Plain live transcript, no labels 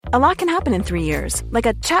A lot can happen in 3 years, like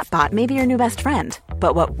a chatbot may be your new best friend.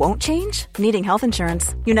 But what won't change? Needing health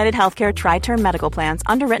insurance. United Healthcare Tri-Term Medical Plans,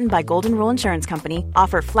 underwritten by Golden Rule Insurance Company,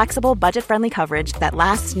 offer flexible, budget-friendly coverage that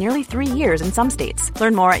lasts nearly 3 years in some states.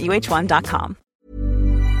 Learn more at uh1.com.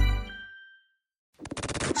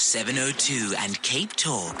 702 and Cape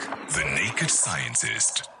Talk. The Naked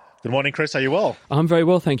Scientist. Good morning, Chris. Are you well? I'm very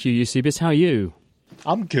well, thank you, Eusebius. How are you?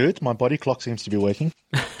 I'm good. My body clock seems to be working.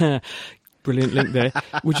 Brilliant link there.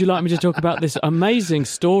 Would you like me to talk about this amazing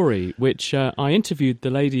story, which I interviewed the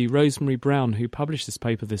lady Rosemary Brown, who published this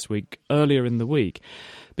paper this week, earlier in the week?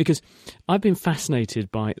 Because I've been fascinated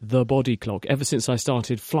by the body clock ever since I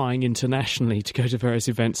started flying internationally to go to various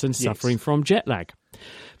events and suffering from jet lag.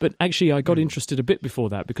 But actually, I got interested a bit before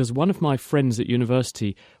that because one of my friends at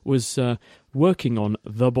university was working on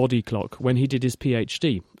the body clock when he did his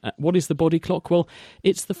PhD. What is the body clock? Well,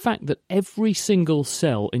 it's the fact that every single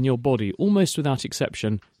cell in your body, almost without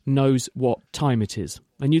exception, knows what time it is.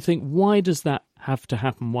 And you think, why does that have to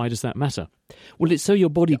happen? Why does that matter? Well, it's so your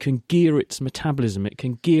body can gear its metabolism, it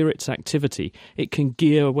can gear its activity, it can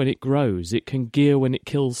gear when it grows, it can gear when it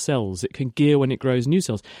kills cells, it can gear when it grows new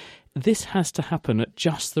cells. This has to happen at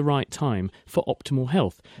just the right time for optimal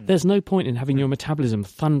health. There's no point in having your metabolism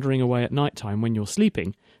thundering away at night time when you're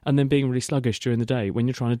sleeping and then being really sluggish during the day when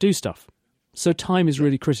you're trying to do stuff. So time is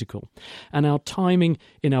really critical. And our timing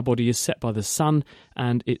in our body is set by the sun,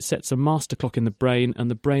 and it sets a master clock in the brain,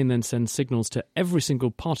 and the brain then sends signals to every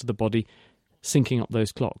single part of the body, syncing up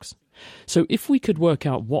those clocks. So if we could work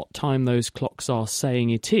out what time those clocks are saying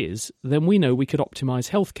it is, then we know we could optimise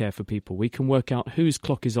healthcare for people. We can work out whose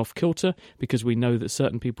clock is off kilter because we know that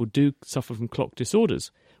certain people do suffer from clock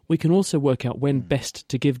disorders. We can also work out when best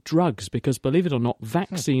to give drugs because, believe it or not,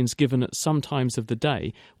 vaccines given at some times of the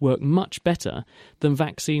day work much better than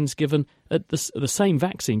vaccines given at the same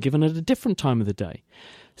vaccine given at a different time of the day.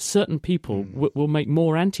 Certain people will make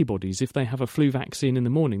more antibodies if they have a flu vaccine in the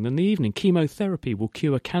morning than the evening. Chemotherapy will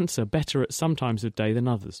cure cancer better at some times of day than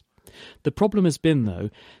others. The problem has been, though,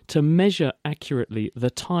 to measure accurately the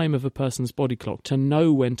time of a person's body clock, to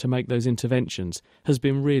know when to make those interventions, has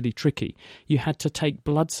been really tricky. You had to take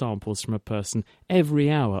blood samples from a person every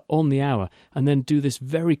hour, on the hour, and then do this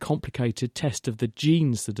very complicated test of the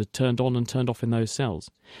genes that are turned on and turned off in those cells.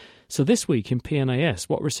 So this week in PNAS,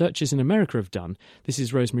 what researchers in America have done, this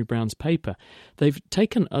is Rosemary Brown's paper, they've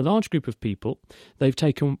taken a large group of people, they've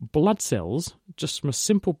taken blood cells, just from a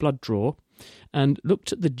simple blood draw, and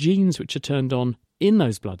looked at the genes which are turned on in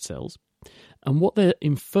those blood cells. And what they're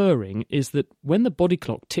inferring is that when the body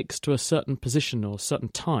clock ticks to a certain position or a certain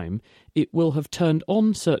time, it will have turned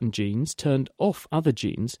on certain genes, turned off other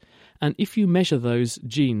genes, and if you measure those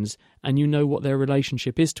genes and you know what their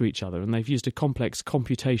relationship is to each other, and they've used a complex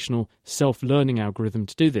computational self-learning algorithm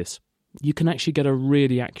to do this, you can actually get a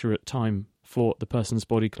really accurate time for the person's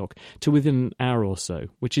body clock to within an hour or so,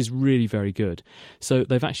 which is really very good. So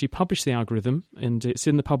they've actually published the algorithm and it's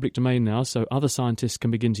in the public domain now, so other scientists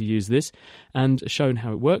can begin to use this and shown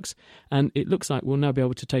how it works. And it looks like we'll now be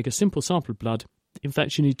able to take a simple sample of blood. In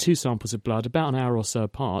fact, you need 2 samples of blood, about an hour or so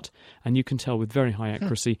apart, and you can tell with very high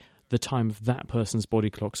accuracy the time of that person's body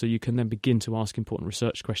clock, so you can then begin to ask important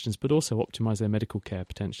research questions, but also optimise their medical care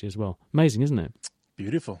potentially as well. Amazing, isn't it?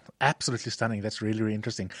 Beautiful. Absolutely stunning. That's really, really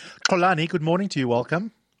interesting. Kolani, good morning to you.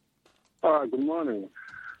 Welcome. Good morning.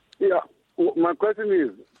 Yeah, my question is,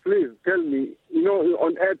 please tell me,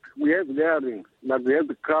 on Earth we have layering, like we have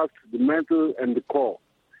the crust, the mantle, and the core.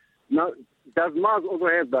 Now, does Mars also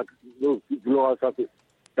have that, those lower surface?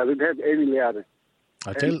 Does it have any layering?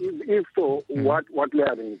 If so, what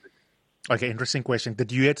layering is it? Okay, interesting question.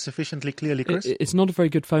 Did you hear it sufficiently clearly, Chris? It's not a very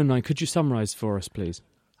good phone line. Could you summarise for us, please?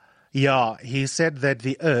 Yeah, he said that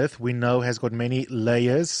the Earth, we know, has got many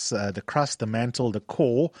layers, the crust, the mantle, the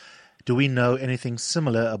core. Do we know anything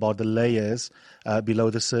similar about the layers below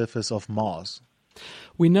the surface of Mars?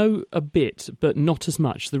 We know a bit, but not as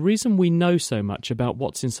much. The reason we know so much about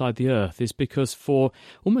what's inside the Earth is because for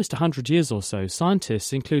almost 100 years or so,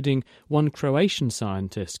 scientists, including one Croatian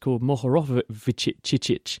scientist called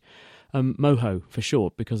Mohorovičić, Moho for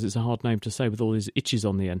short, because it's a hard name to say with all these itches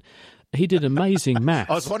on the end. He did amazing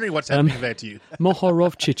maths. I was wondering what's happening there to you.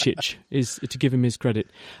 Mohorovičić, is to give him his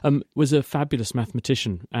credit, was a fabulous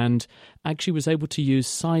mathematician and actually was able to use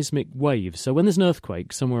seismic waves. So when there's an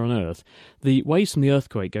earthquake somewhere on Earth, the waves from the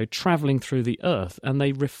earthquake go travelling through the Earth and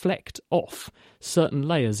they reflect off certain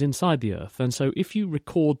layers inside the Earth. And so if you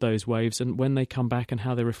record those waves and when they come back and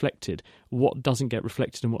how they're reflected, what doesn't get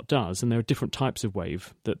reflected and what does, and there are different types of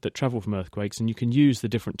wave that travel from earthquakes, and you can use the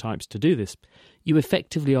different types to do this, you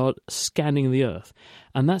effectively are scanning the Earth.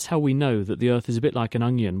 And that's how we know that the Earth is a bit like an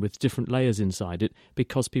onion with different layers inside it,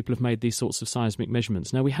 because people have made these sorts of seismic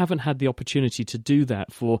measurements. Now, we haven't had the opportunity to do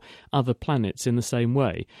that for other planets in the same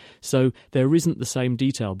way. So there isn't the same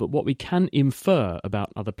detail. But what we can infer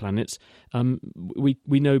about other planets,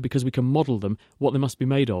 we know because we can model them what they must be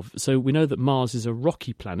made of. So we know that Mars is a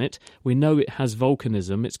rocky planet. We know it has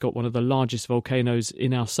volcanism. It's got one of the largest volcanoes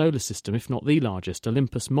in our solar system, if not the largest,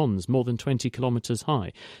 Olympus Mons, more than 20 kilometres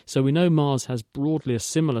high. So we know Mars has broadly a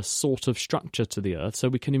similar sort of structure to the Earth, so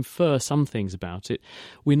we can infer some things about it.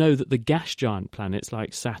 We know that the gas giant planets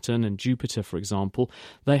like Saturn and Jupiter, for example,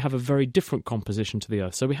 they have a very different composition to the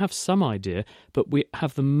Earth. So we have some idea, but we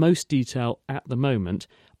have the most detail at the moment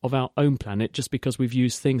of our own planet just because we've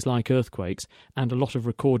used things like earthquakes and a lot of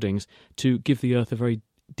recordings to give the Earth a very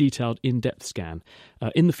detailed in-depth scan.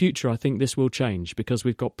 In the future, I think this will change because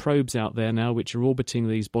we've got probes out there now which are orbiting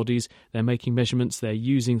these bodies. They're making measurements. They're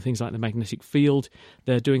using things like the magnetic field.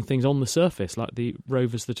 They're doing things on the surface, like the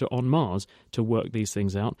rovers that are on Mars, to work these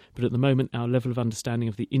things out. But at the moment, our level of understanding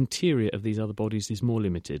of the interior of these other bodies is more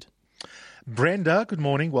limited. Brenda, good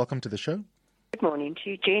morning. Welcome to the show. Good morning to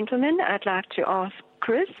you, gentlemen. I'd like to ask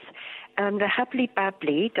Chris, the Happily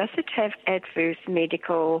Bubbly, does it have adverse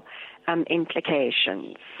medical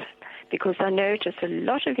implications? Because I notice a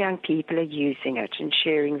lot of young people are using it and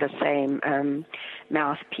sharing the same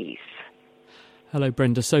mouthpiece. Hello,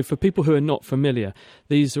 Brenda. So for people who are not familiar,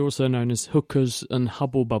 these are also known as hookahs and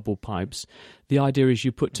hubble bubble pipes. The idea is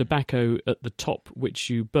you put tobacco at the top, which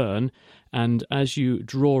you burn, and as you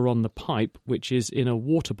draw on the pipe, which is in a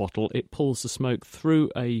water bottle, it pulls the smoke through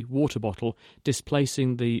a water bottle,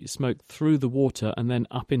 displacing the smoke through the water and then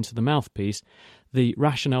up into the mouthpiece. The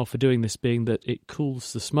rationale for doing this being that it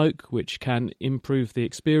cools the smoke, which can improve the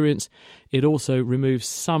experience. It also removes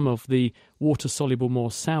some of the water-soluble,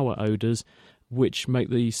 more sour odours, which make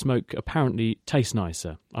the smoke apparently taste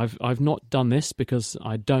nicer. I've not done this because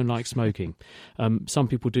I don't like smoking. Some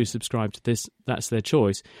people do subscribe to this. That's their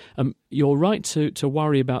choice. You're right to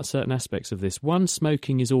worry about certain aspects of this. One,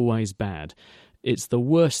 smoking is always bad. It's the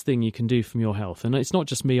worst thing you can do from your health. And it's not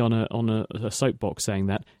just me on a soapbox saying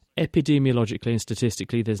that. Epidemiologically and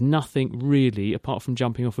statistically, there's nothing really, apart from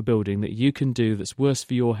jumping off a building, that you can do that's worse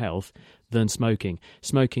for your health than smoking.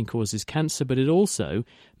 Smoking causes cancer, but it also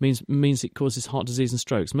means it causes heart disease and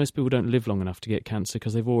strokes. Most people don't live long enough to get cancer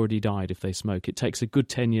because they've already died if they smoke. It takes a good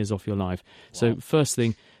 10 years off your life. Wow. So first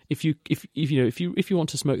thing, if you want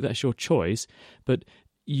to smoke, that's your choice, but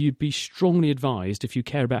you'd be strongly advised, if you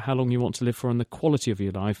care about how long you want to live for and the quality of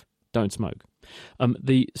your life, don't smoke.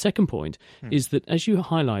 The second point is that, as you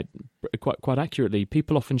highlight quite accurately,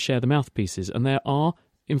 people often share the mouthpieces, and there are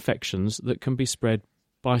infections that can be spread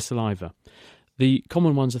by saliva. The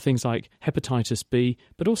common ones are things like hepatitis B,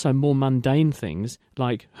 but also more mundane things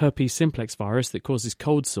like herpes simplex virus that causes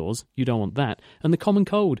cold sores. You don't want that. And the common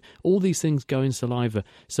cold. All these things go in saliva.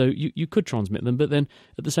 So you could transmit them, but then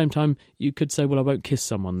at the same time, you could say, well, I won't kiss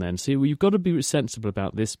someone then. So you've got to be sensible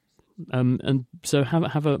about this. And so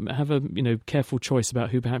have a careful choice about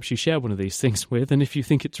who perhaps you share one of these things with, and if you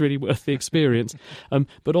think it's really worth the experience.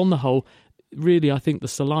 But on the whole, really, I think the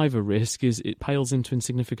saliva risk it pales into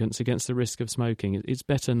insignificance against the risk of smoking. It's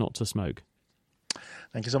better not to smoke.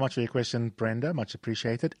 Thank you so much for your question, Brenda. Much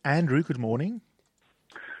appreciated. Andrew, good morning.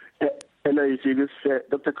 Hello,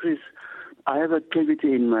 Dr. Chris. I have a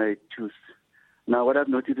cavity in my tooth. Now, what I've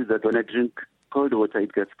noticed is that when I drink cold water,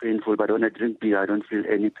 it gets painful, but when I drink beer, I don't feel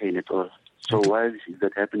any pain at all. So why is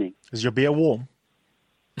that happening? Is your beer warm?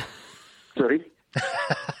 Sorry?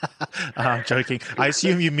 I'm joking. I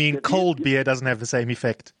assume you mean cold beer doesn't have the same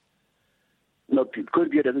effect. No,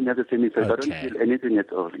 cold beer doesn't have the same effect. Okay. I don't feel anything at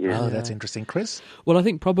all. Yeah. Oh, that's interesting. Chris? Well, I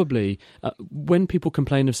think probably when people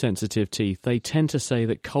complain of sensitive teeth, they tend to say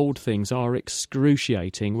that cold things are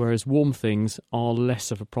excruciating, whereas warm things are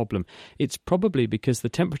less of a problem. It's probably because the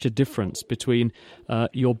temperature difference between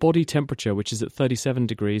your body temperature, which is at 37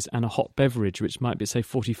 degrees, and a hot beverage, which might be, say,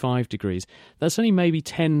 45 degrees, that's only maybe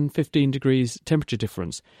 10, 15 degrees temperature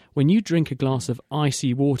difference. When you drink a glass of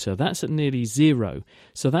icy water, that's at nearly zero.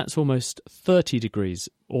 So that's almost 30 degrees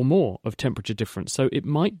or more of temperature difference. So it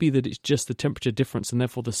might be that it's just the temperature difference and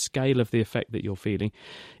therefore the scale of the effect that you're feeling.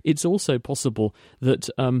 It's also possible that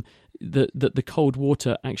the cold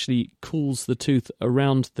water actually cools the tooth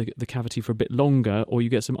around the cavity for a bit longer, or you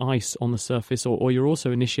get some ice on the surface, or you're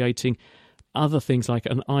also initiating other things like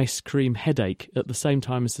an ice cream headache at the same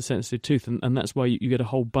time as the sensitive tooth, and that's why you get a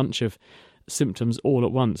whole bunch of symptoms all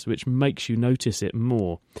at once, which makes you notice it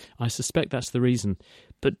more. I suspect that's the reason.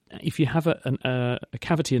 But if you have a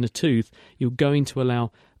cavity in a tooth, you're going to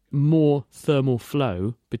allow more thermal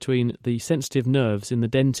flow between the sensitive nerves in the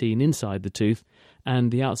dentine inside the tooth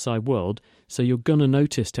and the outside world, so you're going to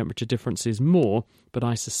notice temperature differences more, but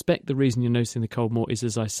I suspect the reason you're noticing the cold more is,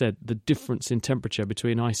 as I said, the difference in temperature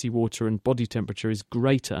between icy water and body temperature is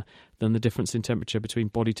greater than the difference in temperature between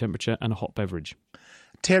body temperature and a hot beverage.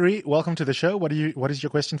 Terry, welcome to the show. What is your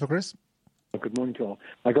question for Chris? Good morning to all.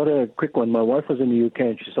 I got a quick one. My wife was in the UK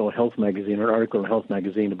and she saw a health magazine, an article in Health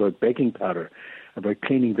magazine about baking powder, about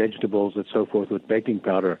cleaning vegetables and so forth with baking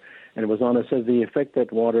powder. And it was on, it says the effect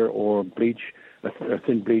that water or bleach, a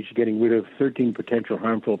thin bleach, getting rid of 13 potential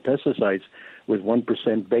harmful pesticides with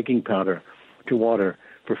 1% baking powder to water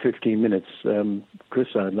for 15 minutes. Chris,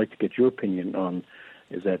 I'd like to get your opinion on,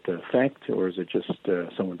 is that a fact or is it just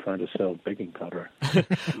someone trying to sell baking powder?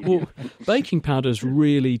 Well, baking powder is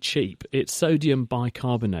really cheap. It's sodium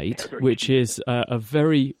bicarbonate, which is a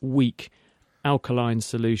very weak alkaline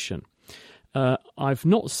solution. I've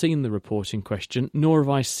not seen the report in question, nor have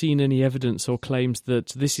I seen any evidence or claims that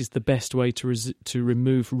this is the best way to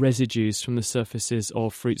remove residues from the surfaces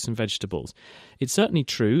of fruits and vegetables. It's certainly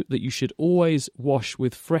true that you should always wash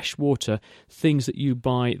with fresh water things that you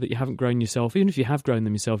buy that you haven't grown yourself. Even if you have grown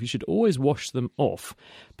them yourself, you should always wash them off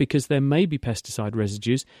because there may be pesticide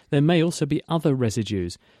residues. There may also be other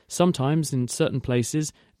residues. Sometimes in certain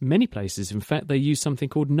places, many places, in fact, they use something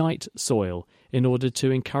called night soil in order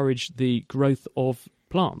to encourage the growth of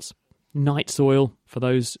plants. Night soil, for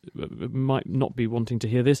those who might not be wanting to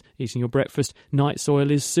hear this, eating your breakfast, night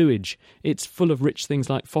soil is sewage. It's full of rich things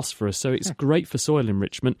like phosphorus, so it's great for soil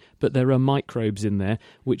enrichment, but there are microbes in there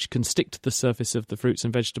which can stick to the surface of the fruits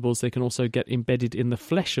and vegetables. They can also get embedded in the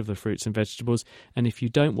flesh of the fruits and vegetables, and if you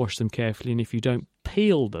don't wash them carefully and if you don't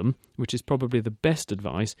peel them, which is probably the best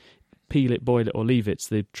advice, peel it, boil it or leave it, it's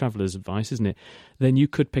the traveller's advice, isn't it? Then you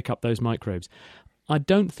could pick up those microbes. I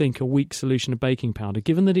don't think a weak solution of baking powder,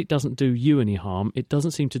 given that it doesn't do you any harm, it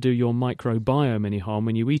doesn't seem to do your microbiome any harm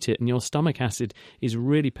when you eat it, and your stomach acid is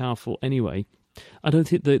really powerful anyway. I don't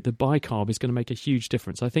think that the bicarb is going to make a huge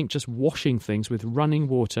difference. I think just washing things with running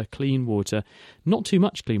water, clean water, not too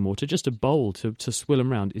much clean water, just a bowl to swill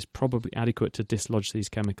them around is probably adequate to dislodge these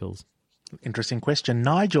chemicals. Interesting question.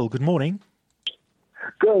 Nigel, good morning.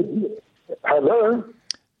 Good. Hello?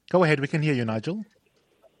 Go ahead, we can hear you, Nigel.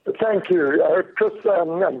 Thank you. Chris,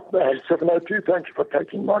 702, thank you for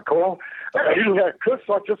taking my call. Chris,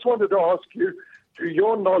 I just wanted to ask you, to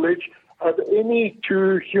your knowledge, have any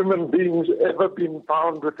two human beings ever been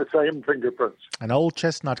found with the same fingerprints? An old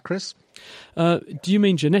chestnut, Chris. Do you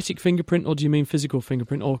mean genetic fingerprint or do you mean physical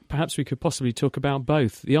fingerprint? Or perhaps we could possibly talk about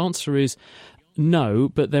both. The answer is no,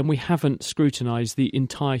 but then we haven't scrutinised the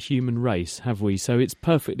entire human race, have we? So it's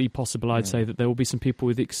perfectly possible, I'd say, that there will be some people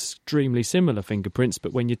with extremely similar fingerprints,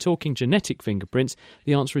 but when you're talking genetic fingerprints,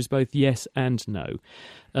 the answer is both yes and no.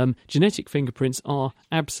 Genetic fingerprints are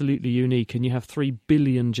absolutely unique, and you have 3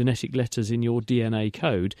 billion genetic letters in your DNA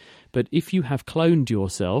code, but if you have cloned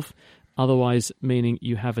yourself, otherwise meaning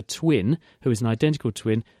you have a twin who is an identical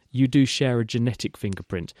twin, you do share a genetic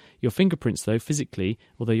fingerprint. Your fingerprints, though, physically,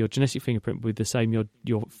 although your genetic fingerprint will be the same,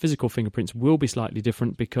 your physical fingerprints will be slightly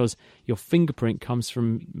different because your fingerprint comes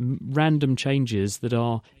from random changes that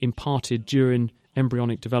are imparted during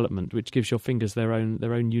embryonic development, which gives your fingers their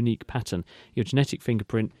own unique pattern. Your genetic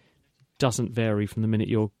fingerprint doesn't vary from the minute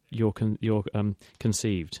you're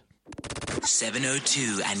conceived.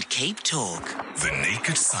 702 and Cape Talk. The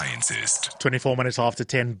Naked Scientist. 24 minutes after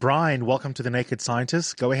 10. Brian, welcome to The Naked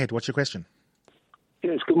Scientist. Go ahead. What's your question?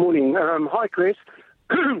 Yes, good morning. Hi, Chris.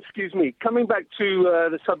 Excuse me. Coming back to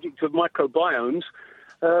the subject of microbiomes,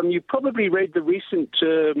 you probably read the recent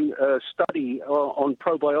study on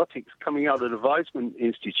probiotics coming out of the Weizmann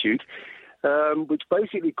Institute, which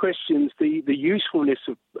basically questions the usefulness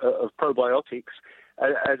of probiotics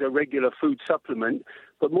as a regular food supplement,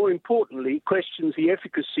 but more importantly, questions the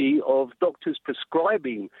efficacy of doctors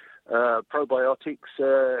prescribing probiotics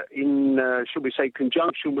in, shall we say,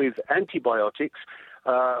 conjunction with antibiotics,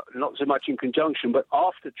 not so much in conjunction, but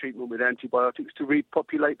after treatment with antibiotics to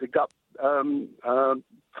repopulate the gut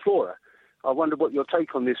flora. I wonder what your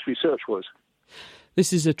take on this research was.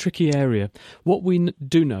 This is a tricky area. What we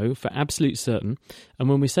do know for absolute certain, and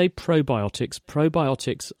when we say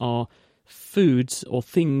probiotics are foods or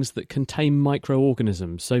things that contain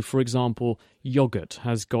microorganisms. So, for example, yogurt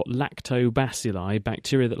has got lactobacilli,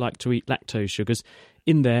 bacteria that like to eat lactose sugars.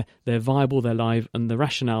 In there, they're viable, they're live, and the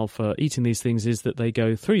rationale for eating these things is that they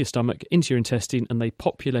go through your stomach, into your intestine, and they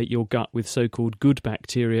populate your gut with so-called good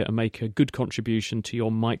bacteria and make a good contribution to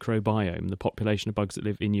your microbiome, the population of bugs that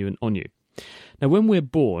live in you and on you. Now, when we're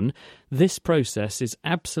born, this process is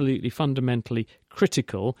absolutely fundamentally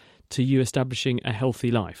critical to you establishing a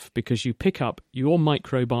healthy life, because you pick up your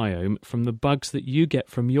microbiome from the bugs that you get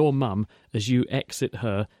from your mum as you exit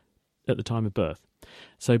her at the time of birth.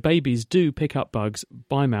 So babies do pick up bugs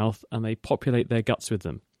by mouth and they populate their guts with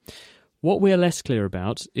them. What we're less clear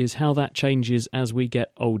about is how that changes as we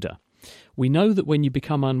get older. We know that when you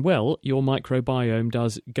become unwell, your microbiome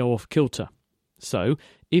does go off kilter. So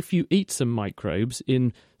if you eat some microbes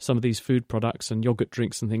in some of these food products and yogurt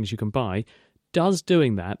drinks and things you can buy, does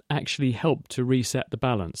doing that actually help to reset the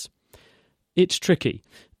balance? It's tricky.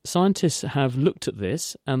 Scientists have looked at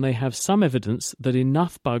this and they have some evidence that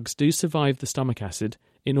enough bugs do survive the stomach acid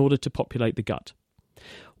in order to populate the gut.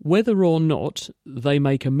 Whether or not they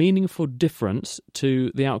make a meaningful difference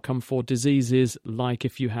to the outcome for diseases like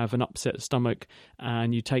if you have an upset stomach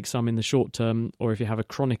and you take some in the short term, or if you have a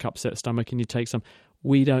chronic upset stomach and you take some,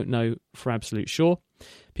 we don't know for absolute sure.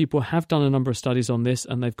 People have done a number of studies on this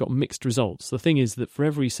and they've got mixed results. The thing is that for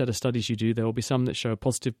every set of studies you do, there will be some that show a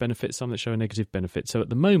positive benefit, some that show a negative benefit. So at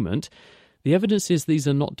the moment, the evidence is these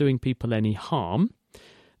are not doing people any harm.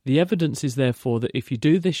 The evidence is therefore that if you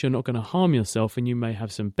do this, you're not going to harm yourself and you may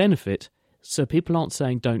have some benefit. So people aren't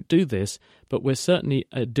saying don't do this, but we're certainly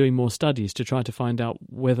doing more studies to try to find out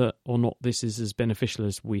whether or not this is as beneficial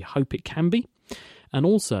as we hope it can be. And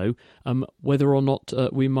also whether or not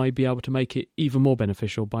we might be able to make it even more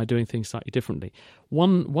beneficial by doing things slightly differently.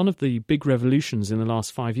 One of the big revolutions in the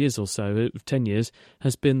last 5 years or so, 10 years,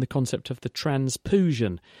 has been the concept of the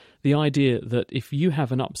transfusion. The idea that if you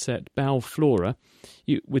have an upset bowel flora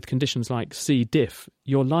with conditions like C. diff,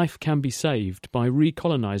 your life can be saved by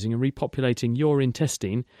recolonizing and repopulating your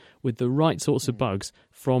intestine with the right sorts of bugs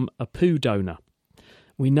from a poo donor.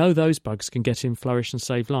 We know those bugs can get in, flourish and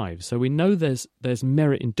save lives. So we know there's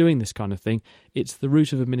merit in doing this kind of thing. It's the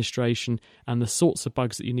route of administration and the sorts of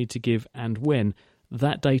bugs that you need to give and when.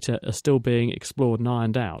 That data are still being explored and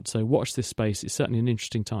ironed out. So watch this space. It's certainly an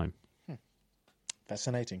interesting time.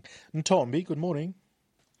 Fascinating. Ntombi, good morning.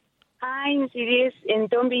 Hi, Mrs.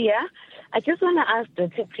 Ntombi here. I just want to ask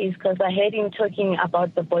Dr. Chris, because I heard him talking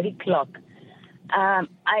about the body clock. I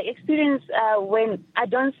experience when I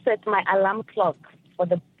don't set my alarm clock for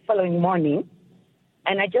the following morning,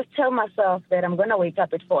 and I just tell myself that I'm going to wake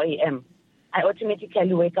up at 4 a.m. I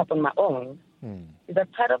automatically wake up on my own. Is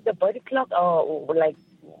that part of the body clock, or like,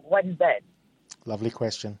 what is that? Lovely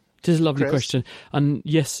question. It is a lovely Chris? question. And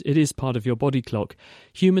yes, it is part of your body clock.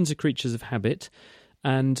 Humans are creatures of habit.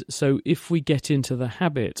 And so if we get into the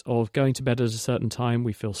habit of going to bed at a certain time,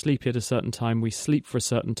 we feel sleepy at a certain time, we sleep for a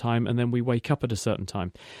certain time, and then we wake up at a certain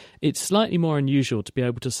time. It's slightly more unusual to be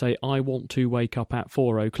able to say, I want to wake up at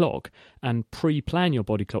 4 o'clock and pre-plan your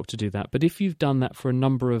body clock to do that. But if you've done that for a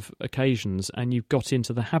number of occasions and you've got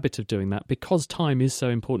into the habit of doing that, because time is so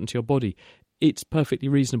important to your body, it's perfectly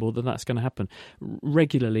reasonable that that's going to happen.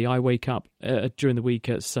 Regularly, I wake up during the week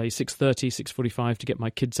at, say, 6:30, 6:45 to get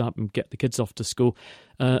my kids up and get the kids off to school.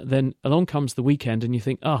 Then along comes the weekend and you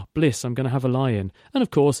think, bliss, I'm going to have a lie-in. And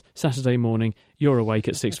of course, Saturday morning, you're awake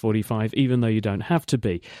at 6:45, even though you don't have to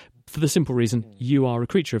be. For the simple reason, you are a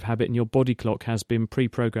creature of habit and your body clock has been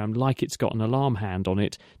pre-programmed like it's got an alarm hand on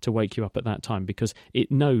it to wake you up at that time, because it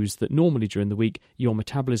knows that normally during the week your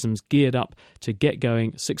metabolism's geared up to get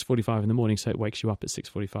going 6:45 in the morning, so it wakes you up at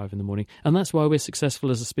 6:45 in the morning. And that's why we're successful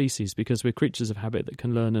as a species, because we're creatures of habit that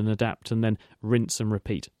can learn and adapt and then rinse and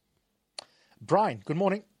repeat. Brian, good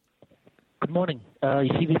morning. Good morning. You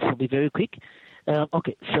see, this will be very quick.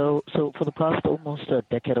 Okay, so for the past almost a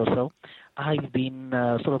decade or so, I've been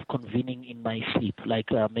sort of convening in my sleep, like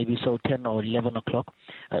maybe 10 or 11 o'clock.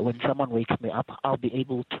 When someone wakes me up, I'll be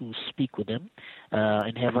able to speak with them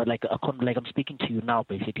and have like I'm speaking to you now,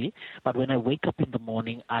 basically. But when I wake up in the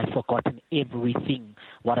morning, I've forgotten everything,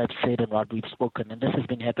 what I've said and what we've spoken, and this has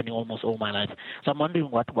been happening almost all my life. So I'm wondering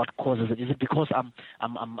what causes it. Is it because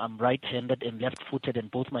I'm right-handed and left-footed and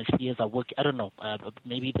both my spheres are working? I don't know.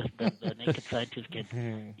 Maybe the naked scientist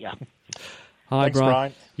can, yeah. Hi, Thanks,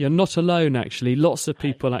 Brian. You're not alone, actually. Lots of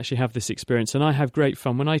people actually have this experience, and I have great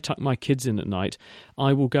fun. When I tuck my kids in at night,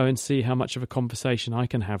 I will go and see how much of a conversation I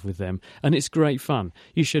can have with them, and it's great fun.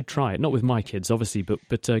 You should try it. Not with my kids, obviously,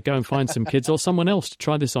 but go and find some kids or someone else to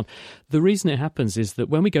try this on. The reason it happens is that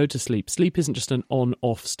when we go to sleep, sleep isn't just an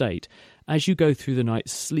on-off state. As you go through the night,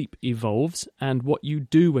 sleep evolves, and what you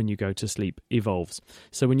do when you go to sleep evolves.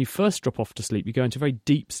 So when you first drop off to sleep, you go into very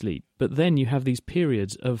deep sleep, but then you have these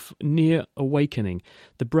periods of near awakening.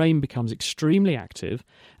 The brain becomes extremely active,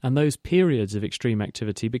 and those periods of extreme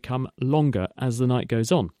activity become longer as the night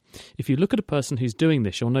goes on. If you look at a person who's doing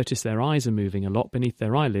this, you'll notice their eyes are moving a lot beneath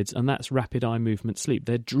their eyelids, and that's rapid eye movement sleep.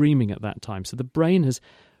 They're dreaming at that time. So the brain has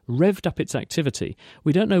revved up its activity.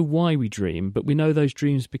 We don't know why we dream, but we know those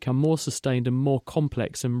dreams become more sustained and more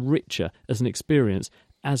complex and richer as an experience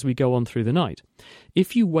as we go on through the night.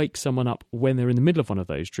 If you wake someone up when they're in the middle of one of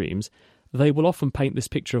those dreams, they will often paint this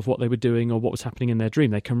picture of what they were doing or what was happening in their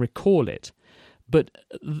dream. They can recall it. But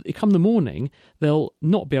come the morning, they'll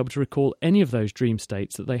not be able to recall any of those dream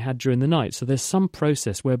states that they had during the night. So there's some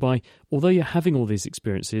process whereby, although you're having all these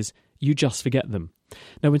experiences, you just forget them.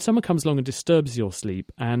 Now, when someone comes along and disturbs your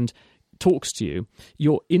sleep and talks to you,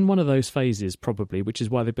 you're in one of those phases probably, which is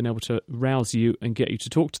why they've been able to rouse you and get you to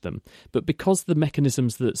talk to them. But because the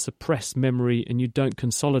mechanisms that suppress memory and you don't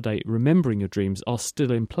consolidate remembering your dreams are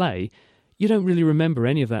still in play, you don't really remember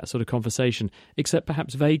any of that sort of conversation, except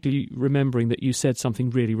perhaps vaguely remembering that you said something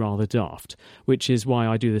really rather daft, which is why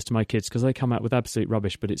I do this to my kids, because they come out with absolute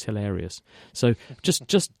rubbish, but it's hilarious. So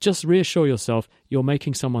just reassure yourself you're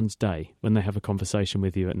making someone's day when they have a conversation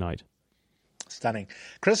with you at night. Stunning.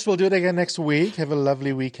 Chris, we'll do it again next week. Have a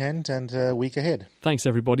lovely weekend and a week ahead. Thanks,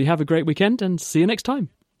 everybody. Have a great weekend and see you next time.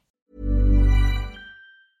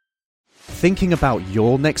 Thinking about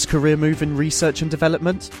your next career move in research and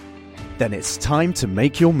development? Then it's time to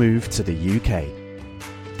make your move to the UK.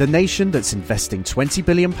 The nation that's investing £20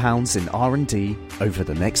 billion in R&D over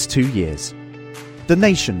the next 2 years. The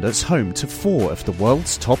nation that's home to 4 of the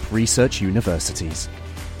world's top research universities.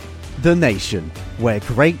 The nation where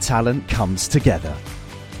great talent comes together.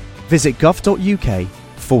 Visit gov.uk/great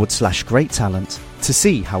talent to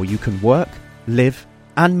see how you can work, live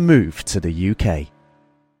and move to the UK.